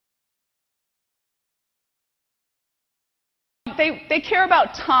They care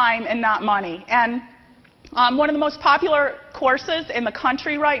about time and not money. And one of the most popular courses in the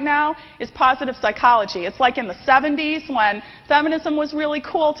country right now is positive psychology. It's like in the 70s when feminism was really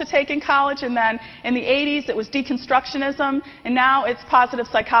cool to take in college, and then in the 80s it was deconstructionism, and now it's positive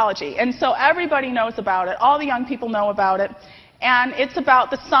psychology. And so everybody knows about it. All the young people know about it. And it's about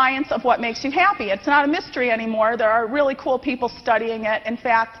the science of what makes you happy. It's not a mystery anymore. There are really cool people studying it. In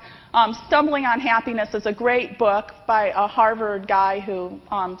fact, Stumbling on Happiness is a great book by a Harvard guy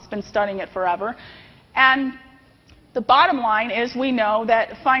who's been studying it forever. And the bottom line is we know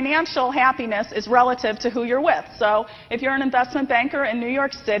that financial happiness is relative to who you're with. So if you're an investment banker in New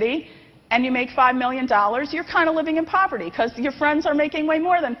York City and you make $5 million, you're kind of living in poverty because your friends are making way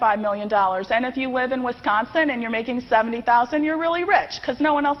more than $5 million. And if you live in Wisconsin and you're making $70,000, you're really rich because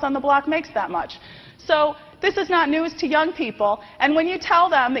no one else on the block makes that much. So this is not news to young people, and when you tell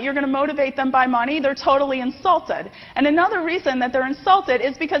them that you're going to motivate them by money, they're totally insulted. And another reason that they're insulted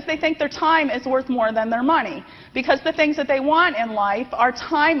is because they think their time is worth more than their money, because the things that they want in life are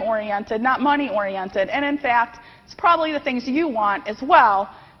time-oriented, not money-oriented. And in fact, it's probably the things you want as well,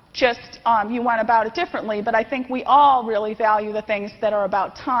 just you went about it differently. But I think we all really value the things that are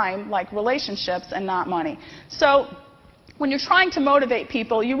about time, like relationships, and not money. So when you're trying to motivate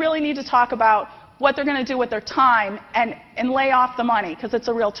people, you really need to talk about what they're going to do with their time and lay off the money, because it's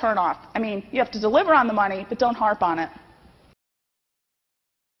a real turnoff. I mean, you have to deliver on the money, but don't harp on it.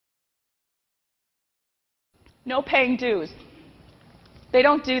 No paying dues. They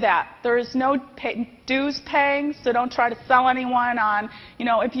don't do that. There is no dues paying, so don't try to sell anyone on,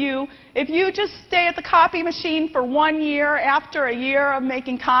 if you just stay at the copy machine for 1 year, after a year of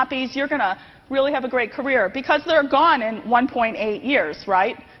making copies, you're going to really have a great career, because they're gone in 1.8 years,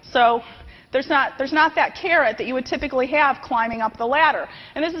 right? So there's not that carrot that you would typically have climbing up the ladder.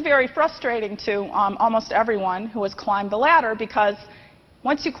 And this is very frustrating to almost everyone who has climbed the ladder, because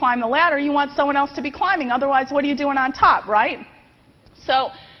once you climb the ladder, you want someone else to be climbing. Otherwise, what are you doing on top, right?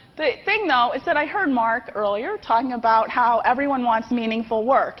 So the thing, though, is that I heard Mark earlier talking about how everyone wants meaningful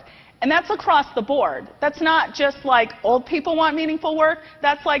work. And that's across the board. That's not just like old people want meaningful work.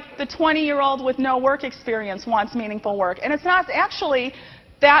 That's like the 20-year-old with no work experience wants meaningful work. And it's not actually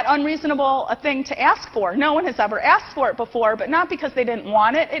that unreasonable a thing to ask for. No one has ever asked for it before, but not because they didn't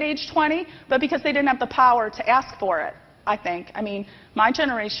want it at age 20, but because they didn't have the power to ask for it, I think. I mean, my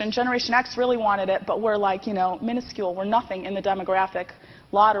generation, Generation X, really wanted it, but we're like, minuscule. We're nothing in the demographic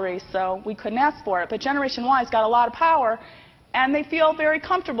lottery, so we couldn't ask for it. But Generation Y's got a lot of power, and they feel very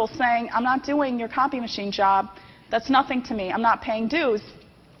comfortable saying, I'm not doing your copy machine job. That's nothing to me. I'm not paying dues.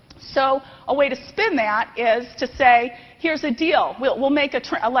 So a way to spin that is to say, here's a deal. We'll make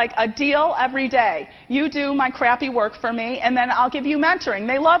a deal every day. You do my crappy work for me, and then I'll give you mentoring.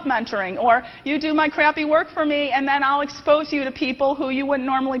 They love mentoring. Or you do my crappy work for me, and then I'll expose you to people who you wouldn't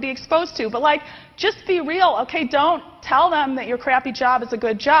normally be exposed to. But just be real, okay? Don't tell them that your crappy job is a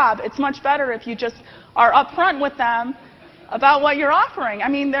good job. It's much better if you just are upfront with them about what you're offering. I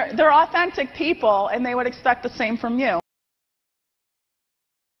mean, they're authentic people, and they would expect the same from you.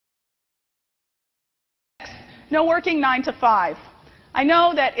 No working 9 to 5. I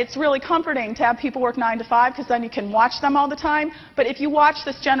know that it's really comforting to have people work 9 to 5 because then you can watch them all the time. But if you watch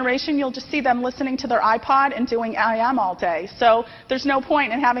this generation, you'll just see them listening to their iPod and doing IM all day. So there's no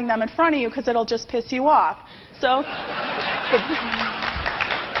point in having them in front of you because it'll just piss you off. So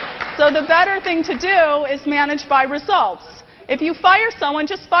the better thing to do is manage by results. If you fire someone,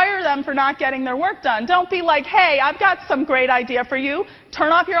 just fire them for not getting their work done. Don't be like, hey, I've got some great idea for you.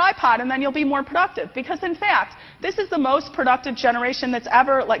 Turn off your iPod and then you'll be more productive. Because in fact, this is the most productive generation that's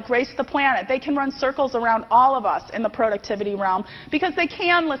ever graced the planet. They can run circles around all of us in the productivity realm because they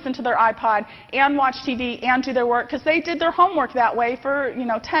can listen to their iPod and watch TV and do their work because they did their homework that way for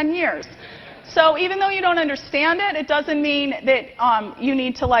 10 years. So even though you don't understand it, it doesn't mean that you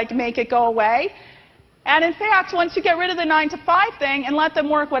need to make it go away. And in fact, once you get rid of the 9 to 5 thing and let them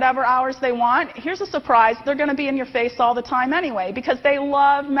work whatever hours they want, here's a surprise, they're going to be in your face all the time anyway because they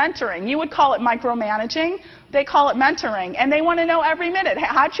love mentoring. You would call it micromanaging. They call it mentoring. And they want to know every minute,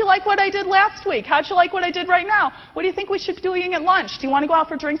 how'd you like what I did last week? How'd you like what I did right now? What do you think we should be doing at lunch? Do you want to go out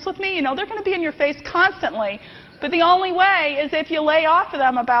for drinks with me? They're going to be in your face constantly. But the only way is if you lay off of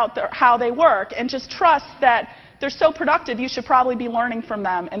them about how they work and just trust that they're so productive, you should probably be learning from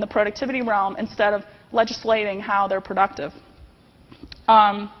them in the productivity realm instead of legislating how they're productive.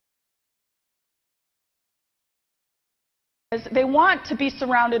 is they want to be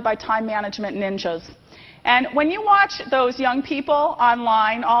surrounded by time management ninjas. And when you watch those young people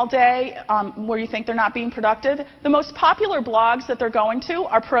online all day where you think they're not being productive, the most popular blogs that they're going to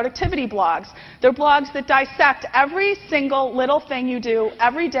are productivity blogs. They're blogs that dissect every single little thing you do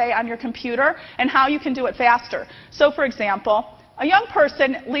every day on your computer and how you can do it faster. So for example, a young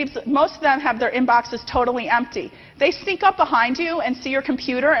person leaves, most of them have their inboxes totally empty. They sneak up behind you and see your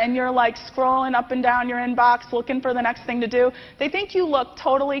computer and you're like scrolling up and down your inbox looking for the next thing to do. They think you look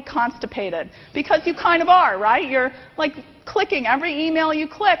totally constipated because you kind of are, right? You're like clicking every email you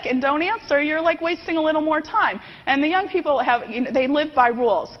click and don't answer, you're like wasting a little more time. And the young people have, they live by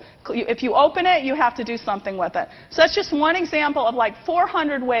rules. If you open it, you have to do something with it. So that's just one example of like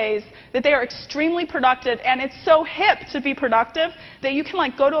 400 ways that they are extremely productive, and it's so hip to be productive that you can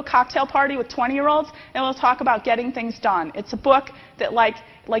like go to a cocktail party with 20-year-olds and we'll talk about getting things done. It's a book that like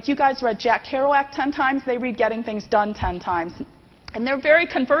you guys read Jack Kerouac 10 times, they read Getting Things Done 10 times. And they're very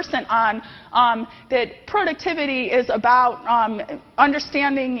conversant on that productivity is about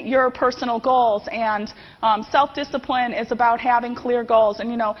understanding your personal goals, and self-discipline is about having clear goals. And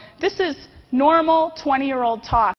you know, this is normal 20-year-old talk.